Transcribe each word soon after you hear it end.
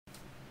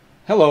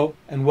Hello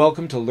and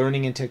welcome to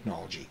Learning in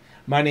Technology.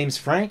 My name's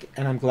Frank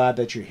and I'm glad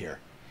that you're here.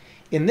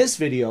 In this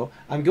video,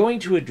 I'm going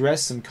to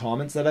address some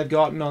comments that I've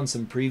gotten on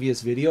some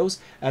previous videos,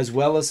 as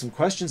well as some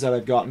questions that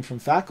I've gotten from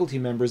faculty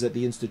members at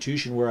the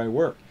institution where I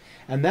work.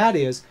 And that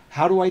is,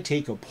 how do I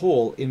take a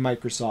poll in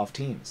Microsoft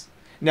Teams?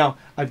 Now,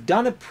 I've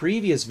done a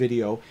previous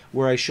video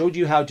where I showed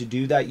you how to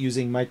do that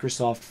using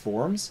Microsoft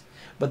Forms,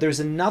 but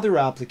there's another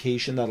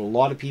application that a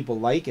lot of people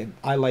like, and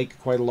I like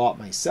quite a lot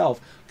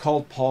myself,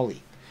 called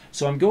Poly.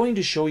 So I'm going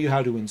to show you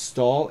how to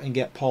install and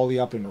get Poly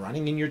up and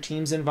running in your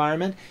Teams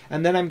environment,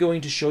 and then I'm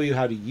going to show you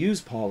how to use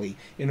Poly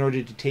in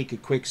order to take a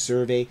quick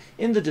survey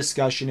in the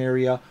discussion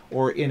area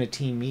or in a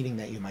team meeting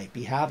that you might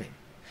be having.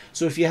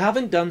 So if you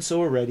haven't done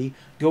so already,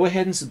 go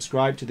ahead and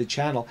subscribe to the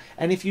channel,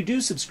 and if you do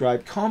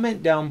subscribe,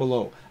 comment down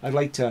below. I'd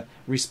like to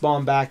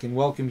respond back and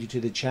welcome you to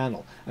the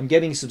channel. I'm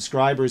getting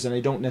subscribers and I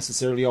don't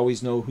necessarily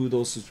always know who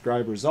those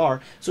subscribers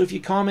are, so if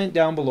you comment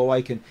down below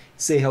I can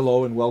say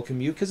hello and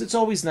welcome you, because it's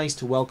always nice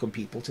to welcome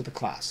people to the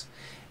class.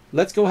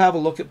 Let's go have a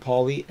look at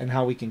Poly and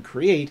how we can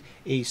create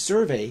a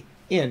survey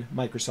in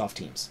Microsoft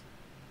Teams.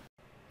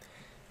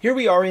 Here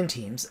we are in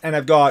Teams, and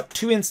I've got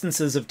two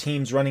instances of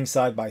Teams running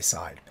side by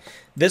side.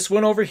 This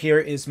one over here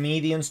is me,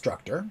 the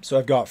instructor, so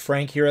I've got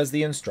Frank here as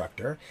the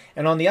instructor,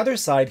 and on the other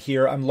side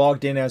here I'm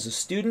logged in as a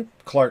student,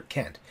 Clark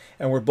Kent,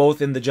 and we're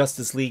both in the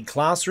Justice League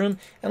classroom,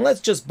 and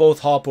let's just both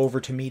hop over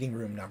to meeting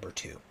room number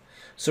 2.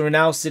 So we're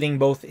now sitting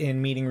both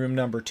in meeting room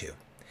number 2.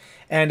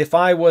 And if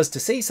I was to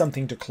say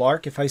something to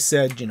Clark, if I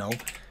said,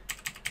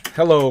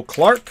 hello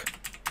Clark,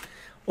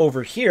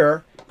 over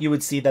here you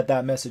would see that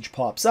that message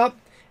pops up.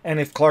 And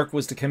if Clark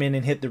was to come in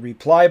and hit the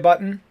reply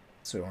button,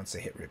 so he wants to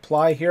hit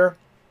reply here,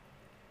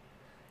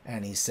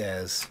 and he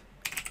says,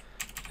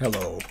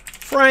 hello,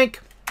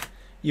 Frank,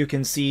 you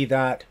can see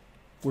that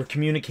we're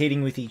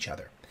communicating with each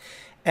other.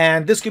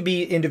 And this could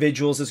be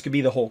individuals, this could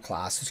be the whole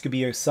class, this could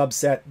be a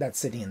subset that's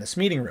sitting in this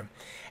meeting room.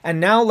 And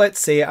now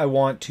let's say I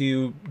want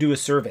to do a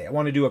survey. I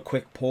want to do a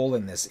quick poll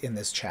in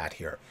this chat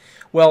here.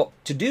 Well,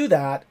 to do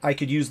that, I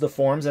could use the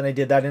forms, and I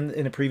did that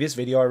in a previous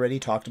video. I already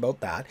talked about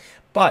that.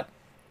 But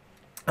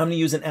I'm going to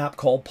use an app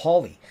called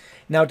Poly.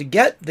 Now to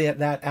get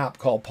that app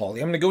called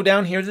Poly, I'm going to go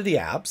down here to the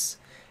apps,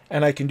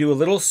 and I can do a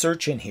little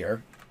search in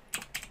here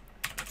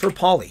for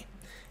Poly.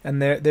 And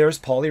there's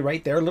Poly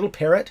right there, a little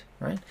parrot,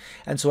 right?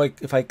 And so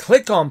if I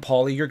click on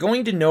Poly, you're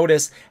going to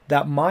notice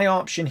that my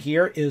option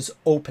here is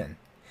open.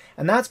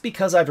 And that's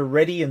because I've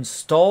already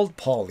installed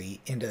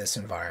Poly into this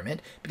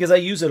environment, because I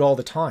use it all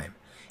the time.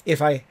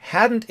 If I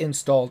hadn't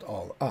installed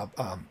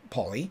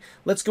Poly,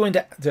 let's go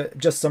into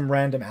just some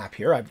random app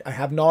here. I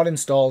have not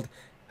installed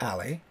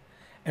Ale.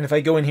 And if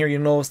I go in here,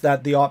 you'll notice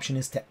that the option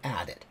is to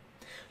add it.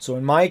 So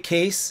in my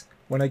case,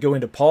 when I go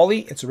into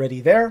Poly, it's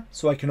already there,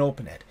 so I can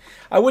open it.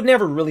 I would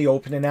never really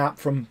open an app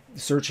from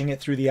searching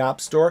it through the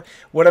App Store.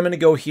 What I'm going to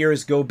go here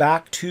is go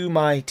back to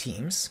my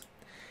Teams,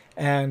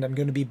 and I'm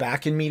going to be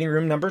back in meeting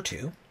room number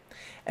 2.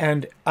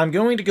 And I'm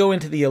going to go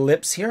into the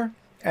ellipse here.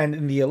 And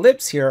in the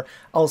ellipse here,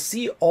 I'll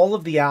see all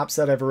of the apps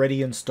that I've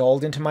already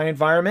installed into my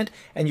environment,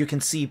 and you can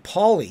see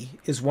Poly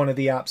is one of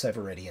the apps I've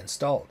already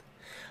installed.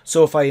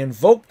 So if I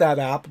invoke that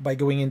app by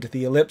going into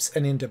the ellipse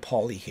and into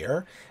Poly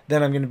here,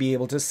 then I'm going to be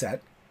able to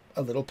set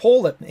a little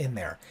poll in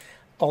there.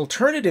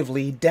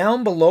 Alternatively,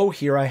 down below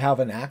here I have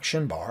an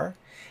action bar,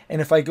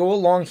 and if I go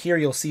along here,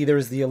 you'll see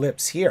there's the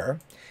ellipse here,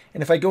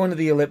 and if I go into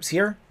the ellipse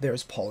here,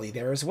 there's Poly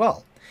there as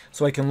well.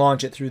 So I can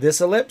launch it through this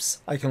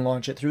ellipse, I can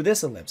launch it through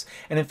this ellipse.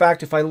 And in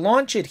fact, if I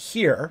launch it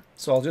here,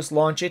 so I'll just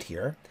launch it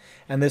here,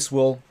 and this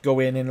will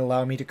go in and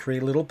allow me to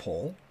create a little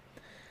poll.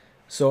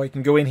 So I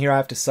can go in here, I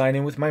have to sign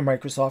in with my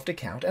Microsoft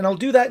account, and I'll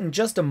do that in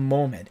just a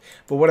moment.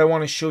 But what I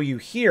want to show you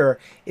here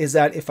is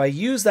that if I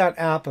use that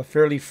app a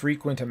fairly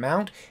frequent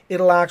amount,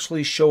 it'll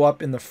actually show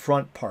up in the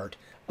front part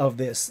of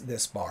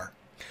this bar.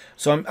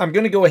 So I'm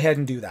going to go ahead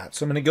and do that.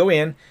 So I'm going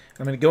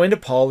to go into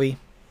Poly,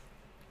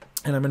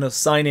 and I'm going to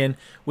sign in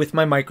with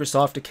my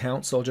Microsoft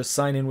account. So I'll just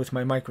sign in with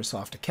my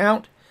Microsoft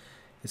account.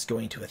 It's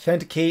going to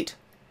authenticate.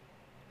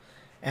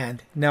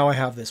 And now I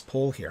have this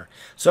poll here.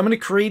 So I'm going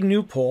to create a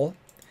new poll.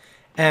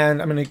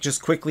 And I'm going to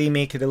just quickly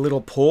make it a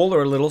little poll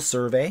or a little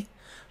survey.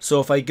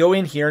 So if I go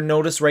in here,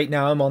 notice right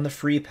now I'm on the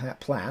free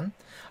plan.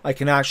 I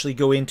can actually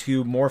go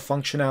into more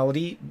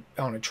functionality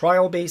on a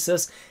trial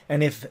basis,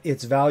 and if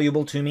it's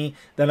valuable to me,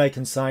 then I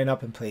can sign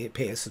up and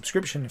pay a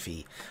subscription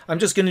fee. I'm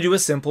just going to do a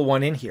simple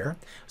one in here.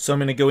 So I'm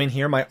going to go in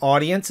here. My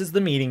audience is the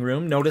meeting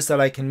room. Notice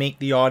that I can make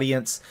the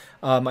audience,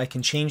 I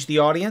can change the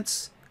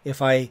audience.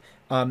 If I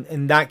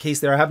in that case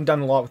there, I haven't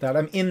done a lot with that.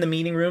 I'm in the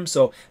meeting room,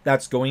 so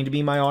that's going to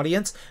be my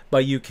audience,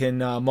 but you can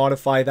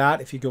modify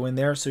that if you go in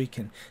there, so you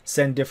can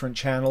send different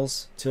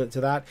channels to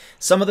that.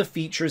 Some of the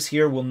features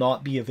here will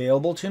not be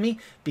available to me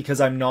because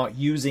I'm not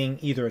using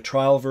either a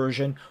trial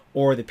version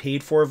or the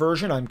paid for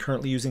version. I'm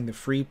currently using the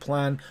free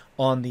plan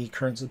on the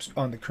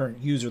current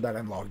user that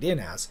I'm logged in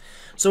as.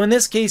 So in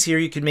this case here,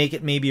 you could make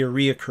it maybe a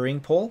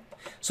reoccurring poll.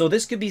 So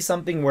this could be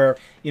something where,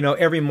 you know,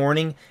 every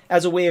morning,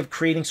 as a way of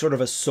creating sort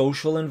of a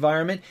social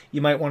environment,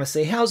 you might want to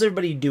say, how's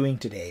everybody doing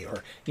today?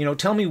 Or, you know,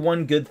 tell me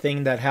one good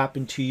thing that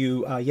happened to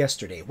you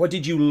yesterday. What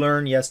did you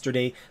learn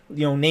yesterday?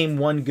 You know, name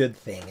one good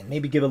thing, and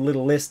maybe give a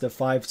little list of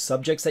 5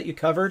 subjects that you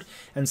covered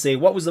and say,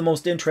 what was the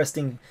most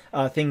interesting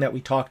thing that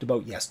we talked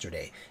about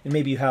yesterday? And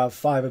maybe you have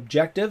 5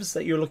 objectives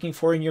that you're looking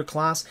for in your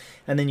class,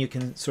 and then you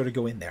can sort of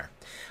go in there.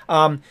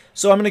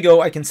 So I'm going to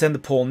go, I can send the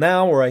poll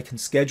now, or I can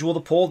schedule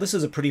the poll. This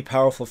is a pretty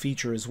powerful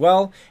feature as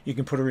well. You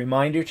can put a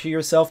reminder to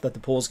yourself that the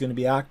poll is going to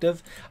be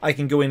active. I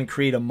can go in and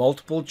create a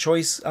multiple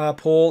choice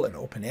poll, an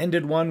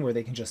open-ended one where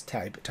they can just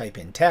type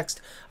in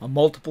text, a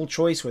multiple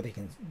choice where they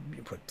can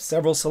put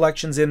several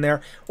selections in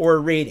there, or a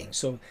rating.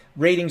 So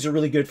ratings are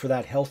really good for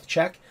that health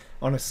check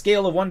on a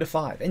scale of 1 to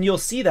 5. And you'll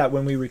see that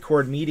when we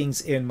record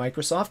meetings in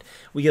Microsoft,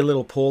 we get a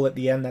little poll at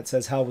the end that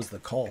says, how was the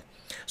call?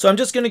 So I'm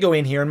just going to go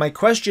in here, and my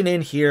question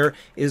in here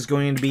is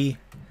going to be,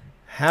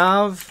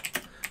 have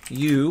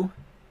you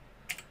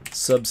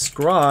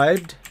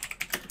subscribed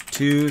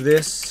to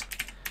this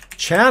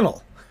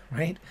channel,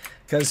 right?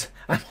 Because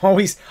I'm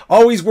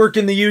always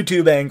working the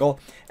YouTube angle,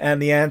 and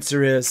the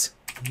answer is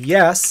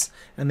yes,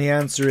 and the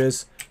answer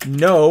is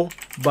no,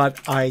 but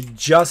I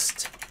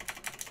just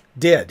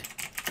did.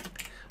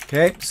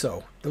 Okay,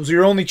 so those are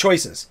your only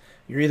choices.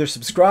 You're either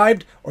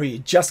subscribed or you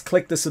just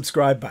click the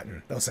subscribe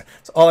button. That's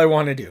all I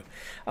want to do.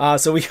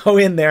 So we go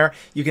in there.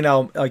 You can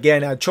now,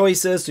 again, add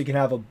choices. So you can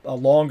have a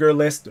longer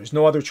list. There's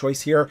no other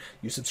choice here.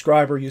 You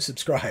subscribe or you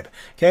subscribe.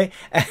 Okay,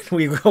 and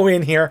we go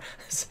in here.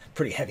 It's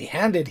pretty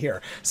heavy-handed here.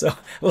 So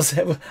we'll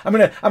say, I'm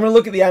gonna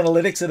look at the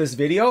analytics of this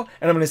video,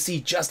 and I'm gonna see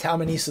just how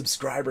many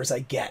subscribers I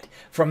get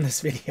from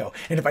this video.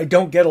 And if I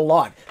don't get a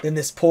lot, then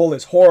this poll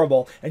is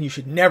horrible, and you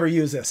should never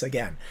use this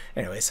again.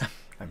 Anyways,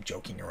 I'm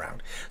joking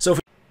around. So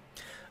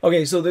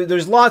okay, so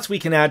there's lots we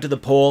can add to the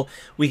poll.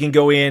 We can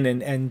go in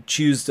and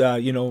choose,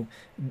 you know,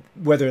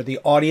 whether the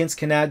audience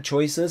can add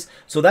choices.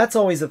 So that's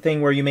always a thing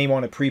where you may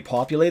want to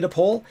pre-populate a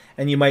poll,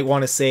 and you might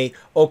want to say,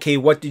 okay,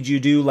 what did you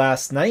do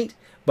last night?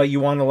 But you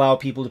want to allow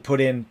people to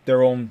put in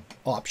their own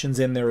options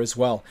in there as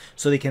well,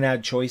 so they can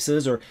add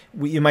choices. Or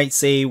you might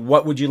say,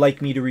 what would you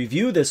like me to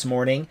review this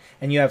morning?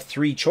 And you have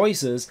 3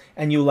 choices,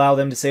 and you allow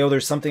them to say, oh,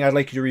 there's something I'd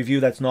like you to review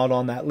that's not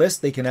on that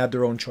list. They can add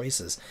their own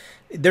choices.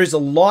 There's a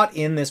lot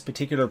in this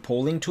particular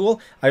polling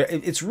tool.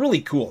 It's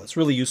really cool. It's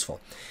really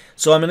useful.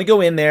 So I'm going to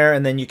go in there,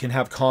 and then you can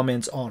have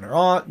comments on or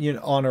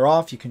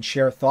off. You can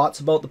share thoughts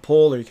about the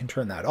poll, or you can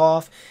turn that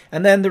off.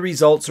 And then the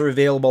results are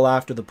available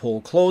after the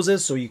poll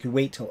closes, so you can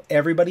wait till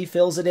everybody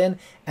fills it in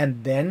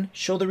and then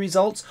show the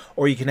results,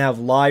 or you can have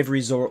live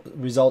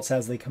results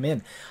as they come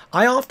in.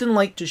 I often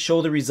like to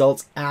show the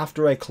results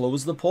after I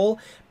close the poll,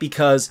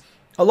 because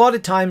a lot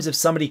of times if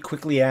somebody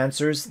quickly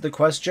answers the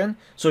question,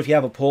 so if you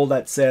have a poll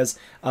that says,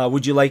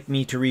 would you like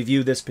me to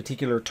review this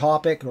particular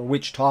topic, or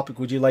which topic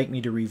would you like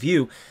me to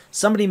review,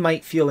 somebody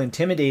might feel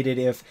intimidated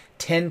if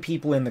 10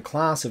 people in the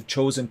class have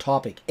chosen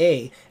topic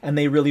A and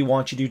they really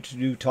want you to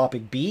do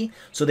topic B.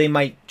 So they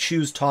might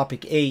choose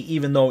topic A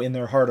even though in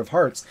their heart of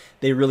hearts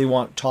they really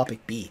want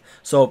topic B.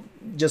 So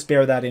just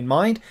bear that in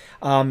mind.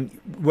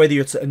 Whether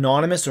it's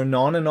anonymous or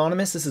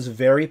non-anonymous, this is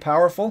very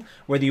powerful.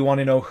 Whether you want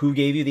to know who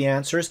gave you the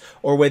answers,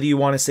 or whether you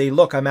want to say,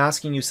 look, I'm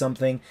asking you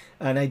something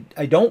and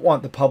I don't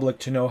want the public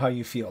to know how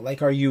you feel.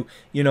 Like, are you,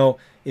 you know,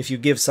 if you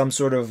give some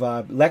sort of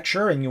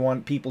lecture and you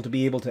want people to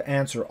be able to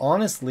answer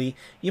honestly,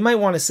 you might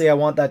want to say, I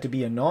want that to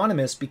be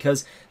anonymous,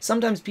 because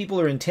sometimes people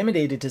are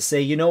intimidated to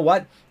say, you know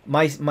what,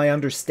 my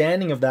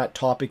understanding of that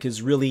topic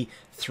is really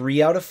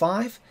 3 out of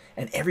 5.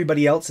 And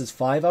everybody else is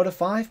 5 out of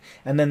 5,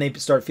 and then they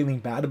start feeling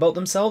bad about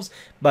themselves.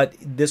 But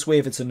this way,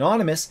 if it's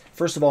anonymous,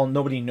 first of all,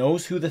 nobody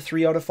knows who the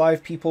 3 out of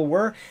 5 people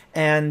were,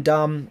 and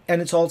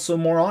it's also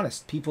more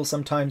honest. People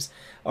sometimes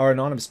are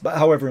anonymous, but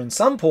however, in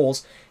some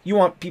polls, you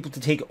want people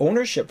to take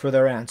ownership for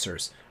their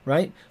answers,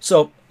 right?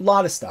 So a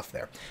lot of stuff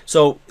there.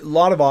 So a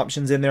lot of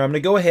options in there. I'm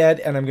going to go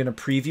ahead and I'm going to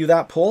preview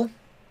that poll.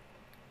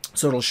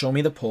 So it'll show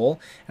me the poll,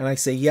 and I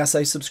say, yes,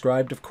 I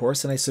subscribed, of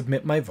course, and I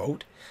submit my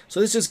vote. So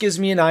this just gives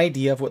me an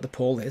idea of what the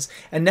poll is.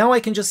 And now I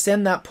can just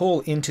send that poll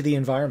into the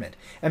environment.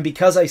 And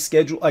because I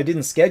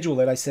didn't schedule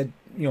it, I said,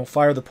 you know,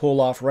 fire the poll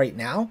off right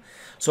now.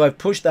 So I've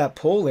pushed that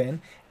poll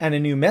in, and a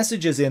new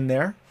message is in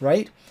there,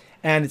 right?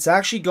 And it's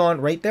actually gone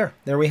right there.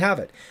 There we have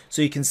it.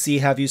 So you can see,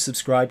 have you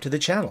subscribed to the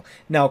channel?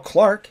 Now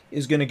Clark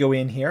is going to go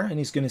in here, and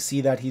he's going to see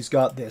that he's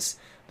got this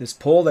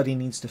poll that he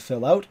needs to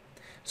fill out.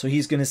 So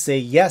he's going to say,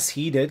 yes,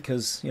 he did,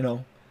 because, you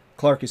know,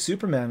 Clark is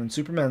Superman, and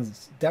Superman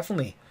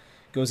definitely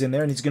goes in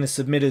there, and he's going to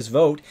submit his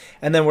vote.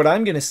 And then what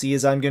I'm going to see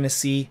is I'm going to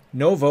see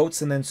no votes,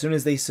 and then as soon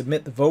as they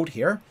submit the vote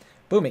here,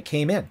 boom, it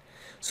came in.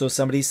 So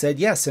somebody said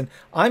yes, and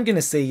I'm going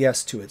to say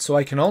yes to it. So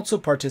I can also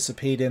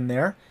participate in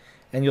there,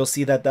 and you'll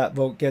see that that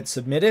vote gets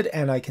submitted,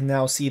 and I can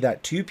now see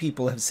that 2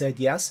 people have said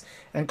yes,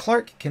 and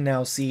Clark can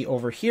now see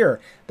over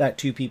here that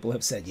 2 people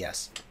have said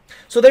yes.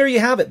 So there you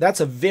have it.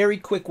 That's a very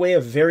quick way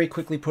of very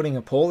quickly putting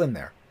a poll in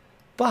there.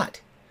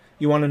 But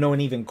you want to know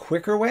an even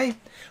quicker way?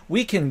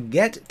 We can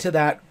get to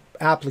that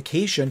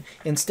application,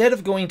 instead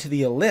of going to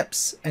the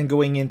ellipse and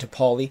going into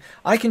Poly,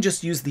 I can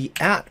just use the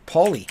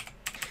 @Poly.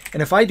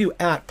 And if I do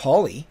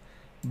 @Poly,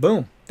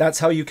 boom, that's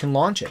how you can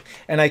launch it.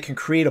 And I can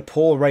create a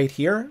poll right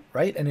here,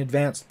 right? An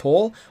advanced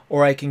poll,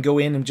 or I can go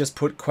in and just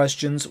put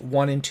questions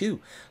 1 and 2.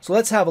 So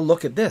let's have a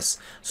look at this.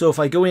 So if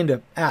I go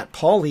into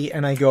 @Poly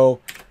and I go,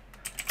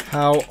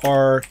 how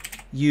are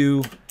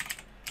you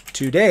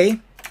today?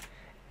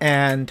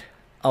 And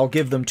I'll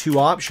give them 2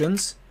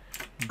 options,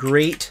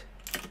 great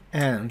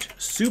and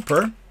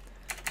super.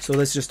 So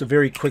that's just a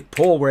very quick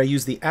poll where I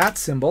use the @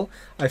 symbol.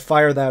 I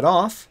fire that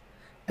off,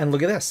 and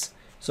look at this.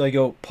 So I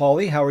go,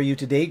 Polly, how are you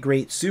today?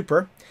 Great,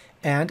 super.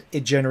 And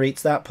it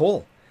generates that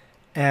poll.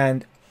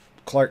 And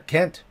Clark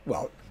Kent,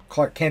 well,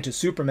 Clark Kent is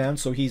Superman,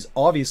 so he's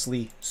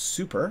obviously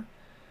super.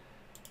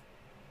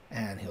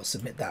 And he'll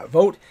submit that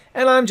vote.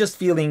 And I'm just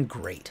feeling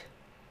great.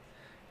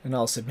 And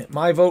I'll submit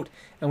my vote,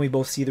 and we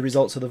both see the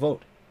results of the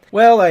vote.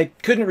 Well, I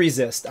couldn't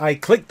resist. I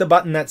clicked the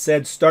button that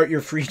said start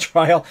your free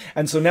trial,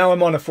 and so now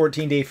I'm on a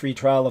 14-day free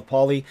trial of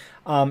Poly.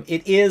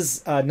 It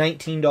is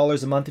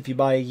 $19 a month if you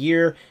buy a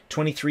year,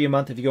 $23 a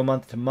month if you go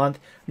month to month.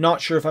 Not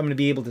sure if I'm going to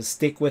be able to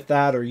stick with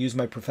that or use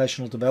my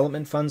professional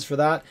development funds for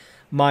that.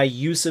 My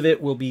use of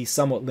it will be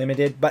somewhat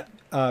limited, but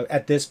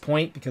at this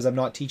point, because I'm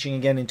not teaching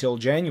again until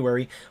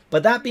January.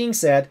 But that being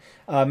said,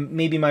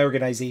 maybe my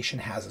organization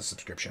has a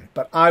subscription,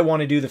 but I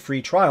want to do the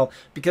free trial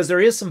because there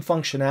is some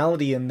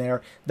functionality in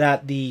there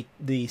that the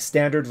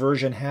standard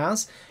version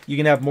has. You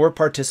can have more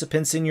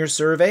participants in your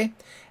survey.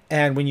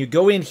 And when you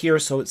go in here,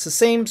 so it's the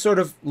same sort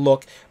of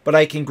look, but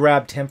I can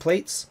grab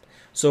templates.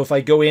 So if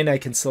I go in, I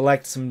can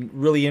select some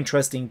really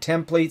interesting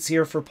templates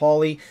here for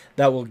Poly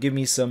that will give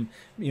me some,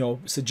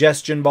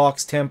 suggestion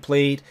box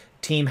template,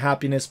 team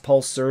happiness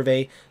pulse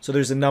survey. So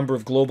there's a number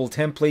of global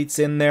templates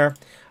in there.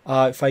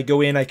 If I go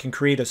in, I can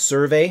create a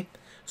survey.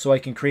 So I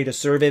can create a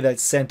survey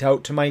that's sent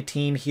out to my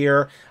team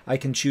here. I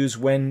can choose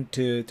when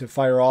to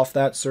fire off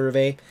that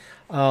survey.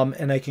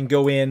 And I can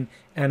go in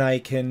and I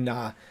can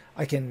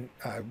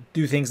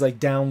do things like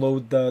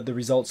download the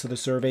results of the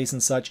surveys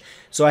and such.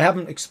 So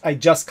I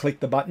just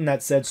clicked the button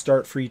that said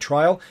start free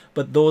trial,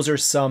 but those are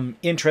some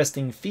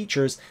interesting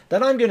features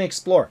that I'm going to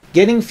explore.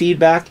 Getting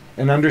feedback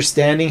and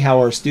understanding how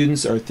our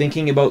students are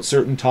thinking about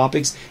certain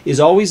topics is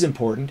always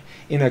important.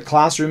 In a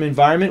classroom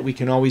environment, we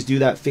can always do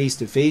that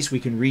face-to-face. We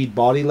can read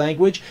body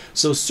language.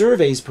 So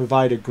surveys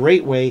provide a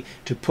great way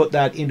to put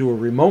that into a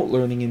remote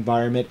learning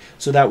environment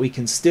so that we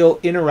can still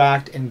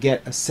interact and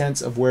get a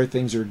sense of where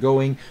things are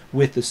going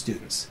with the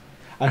students.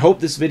 I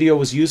hope this video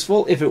was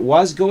useful. If it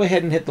was, go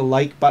ahead and hit the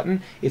like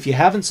button. If you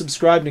haven't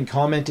subscribed and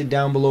commented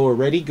down below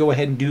already, go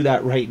ahead and do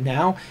that right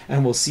now,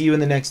 and we'll see you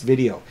in the next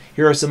video.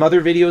 Here are some other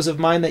videos of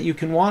mine that you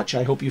can watch.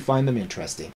 I hope you find them interesting.